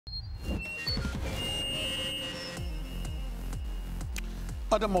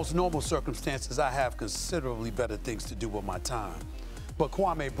Under most normal circumstances, I have considerably better things to do with my time. But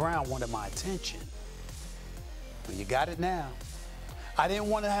Kwame Brown wanted my attention. Well, you got it now. I didn't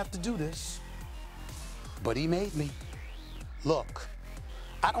want to have to do this, but he made me. Look,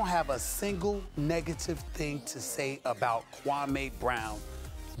 I don't have a single negative thing to say about Kwame Brown,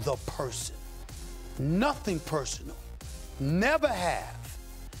 the person. Nothing personal. Never have.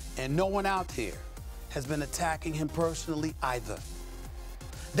 And no one out here has been attacking him personally either.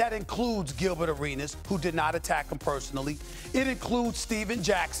 That includes Gilbert Arenas, who did not attack him personally. It includes Steven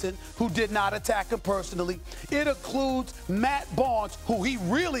Jackson, who did not attack him personally. It includes Matt Barnes, who he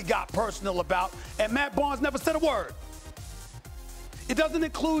really got personal about, and Matt Barnes never said a word. It doesn't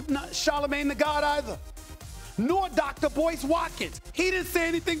include Charlamagne the God either, nor Dr. Boyce Watkins. He didn't say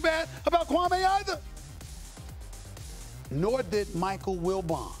anything bad about Kwame either. Nor did Michael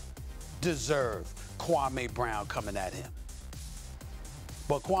Wilbon deserve Kwame Brown coming at him.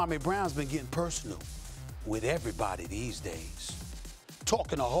 But Kwame Brown's been getting personal with everybody these days,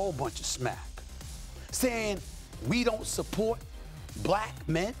 talking a whole bunch of smack, saying we don't support black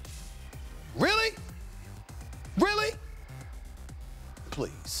men. Really? Really?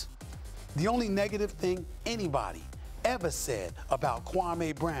 Please. The only negative thing anybody ever said about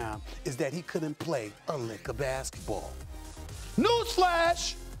Kwame Brown is that he couldn't play a lick of basketball.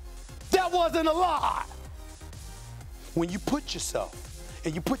 Newsflash, that wasn't a lie. When you put yourself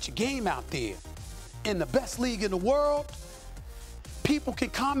and you put your game out there in the best league in the world, people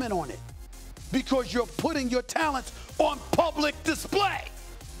can comment on it because you're putting your talents on public display.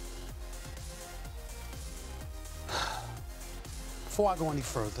 Before I go any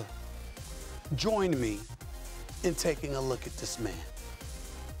further, join me in taking a look at this man.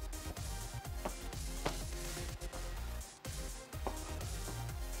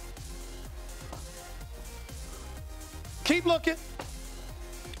 Keep looking.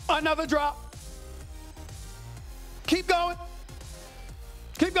 Another drop. Keep going.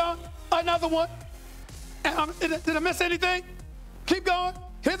 Keep going. Another one. And did I miss anything? Keep going.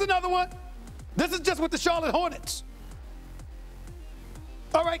 Here's another one. This is just with the Charlotte Hornets.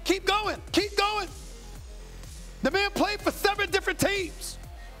 All right, keep going. Keep going. The man played for 7 different teams.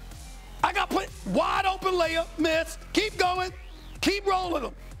 I got put wide open layup, miss. Keep going. Keep rolling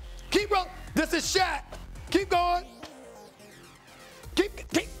them. Keep rolling. This is Shaq. Keep going.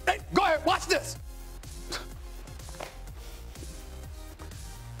 Hey, go ahead, watch this.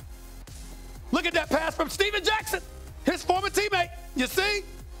 Look at that pass from Steven Jackson, his former teammate. You see?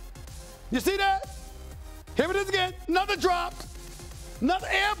 You see that? Here it is again. Another drop. Another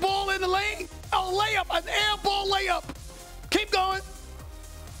air ball in the lane. A layup, an air ball layup. Keep going.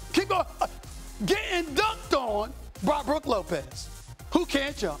 Keep going. Getting dunked on by Brook Lopez, who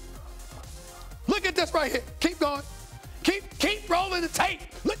can't jump. Look at this right here. Keep going. Keep rolling the tape.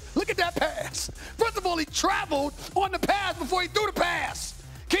 Look at that pass. First of all, he traveled on the pass before he threw the pass.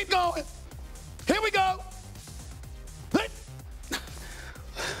 Keep going. Here we go.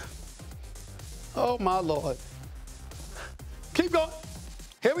 Oh, my Lord. Keep going.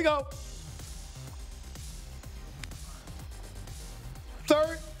 Here we go.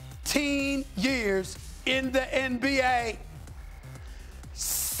 13 years in the NBA.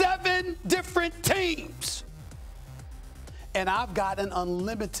 7 different teams. And I've got an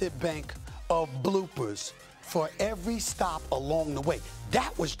unlimited bank of bloopers for every stop along the way.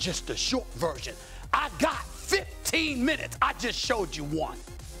 That was just the short version. I got 15 minutes. I just showed you one.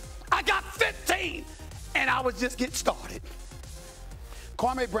 I got 15, and I was just getting started.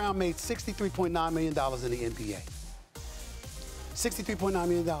 Kwame Brown made $63.9 million in the NBA. $63.9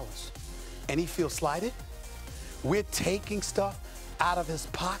 million. And he feels slighted. We're taking stuff out of his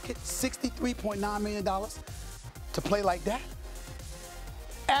pocket. $63.9 million to play like that.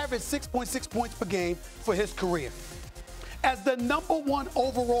 Averaged 6.6 points per game for his career. As the #1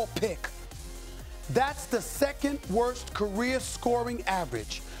 overall pick, that's the 2nd worst career scoring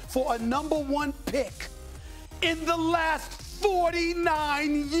average for a #1 pick in the last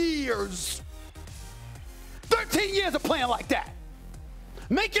 49 years. 13 years of playing like that.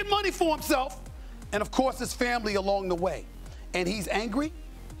 Making money for himself and, of course, his family along the way. And he's angry?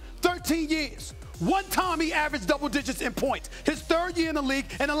 13 years. One time he averaged double digits in points. His 3rd year in the league.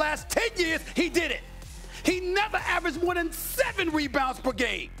 In the last 10 years, he did it. He never averaged more than 7 rebounds per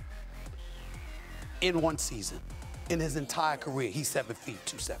game in one season. In his entire career, he's 7 feet,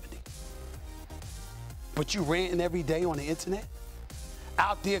 270. But you ranting every day on the internet,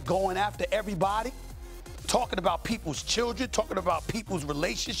 out there going after everybody, talking about people's children, talking about people's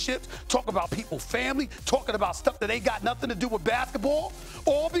relationships, talking about people's family, talking about stuff that ain't got nothing to do with basketball,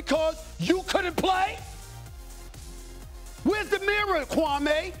 all because you couldn't play? Where's the mirror? mirror,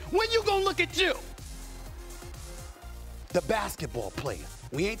 Kwame. When you gonna look at you? The basketball player.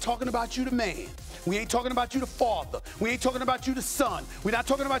 We ain't talking about you, the man. We ain't talking about you, the father. We ain't talking about you, the son. We're not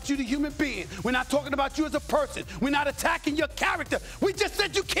talking about you, the human being. We're not talking about you as a person. We're not attacking your character. We just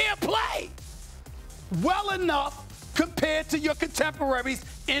said you can't play well enough compared to your contemporaries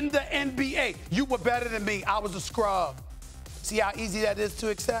in the NBA. You were better than me. I was a scrub. See how easy that is to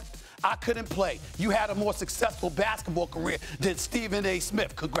accept? I couldn't play. You had a more successful basketball career than Stephen A.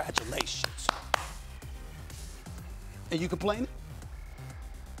 Smith. Congratulations. And you complaining?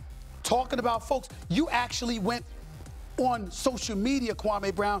 Talking about folks, you actually went on social media,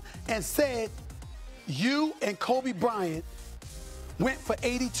 Kwame Brown, and said you and Kobe Bryant went for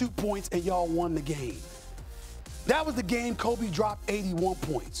 82 points and y'all won the game. That was the game Kobe dropped 81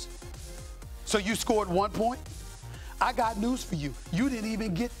 points. So you scored 1 point? I got news for you. You didn't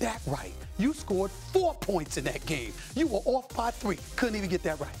even get that right. You scored 4 points in that game. You were off by 3. Couldn't even get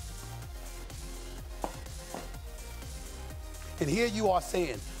that right. And here you are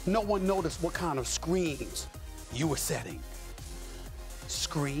saying, no one noticed what kind of screens you were setting.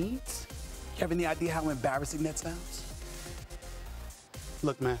 Screens? You have any idea how embarrassing that sounds?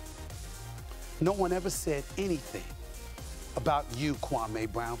 Look, man, no one ever said anything about you,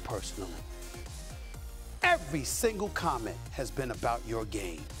 Kwame Brown, personally. Every single comment has been about your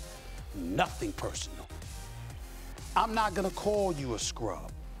game. Nothing personal. I'm not gonna call you a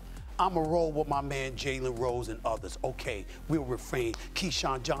scrub. I'm going to roll with my man Jalen Rose and others. Okay, we'll refrain.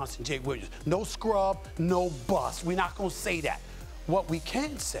 Keyshawn Johnson, Jay Williams. No scrub, no bust. We're not going to say that. What we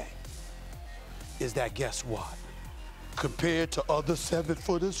can say is that, guess what? Compared to other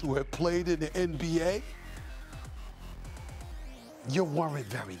 7-footers who have played in the NBA, you weren't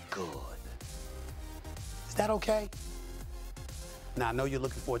very good. Is that okay? Now, I know you're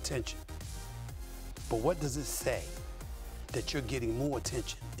looking for attention, but what does it say? That you're getting more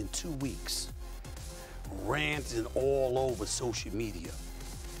attention in 2 weeks, ranting all over social media,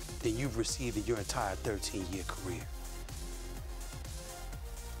 than you've received in your entire 13-year career.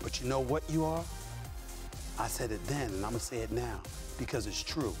 But you know what you are? I said it then, and I'm gonna say it now, because it's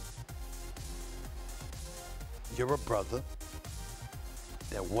true. You're a brother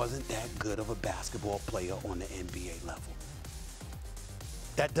that wasn't that good of a basketball player on the NBA level.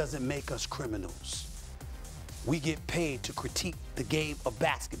 That doesn't make us criminals. We get paid to critique the game of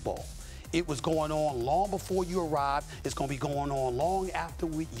basketball. It was going on long before you arrived. It's going to be going on long after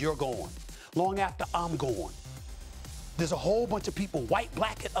you're gone, long after I'm gone. There's a whole bunch of people, white,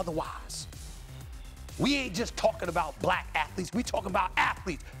 black, and otherwise. We ain't just talking about black athletes. We talking about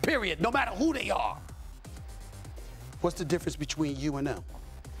athletes, period, no matter who they are. What's the difference between you and them?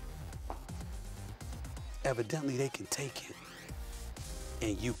 Evidently, they can take it,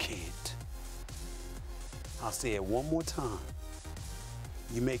 and you can't. I'll say it one more time.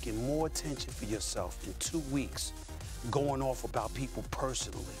 You're making more attention for yourself in 2 weeks going off about people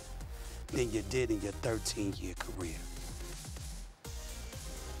personally than you did in your 13-year career.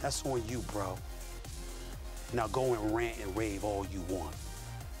 That's on you, bro. Now go and rant and rave all you want.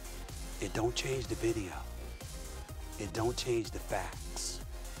 It don't change the video. It don't change the facts.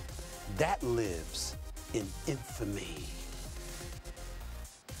 That lives in infamy.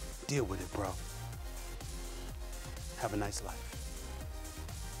 Deal with it, bro. Have a nice life.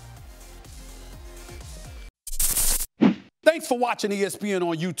 Thanks for watching ESPN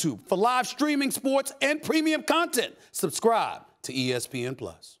on YouTube. For live streaming, sports, and premium content, subscribe to ESPN+.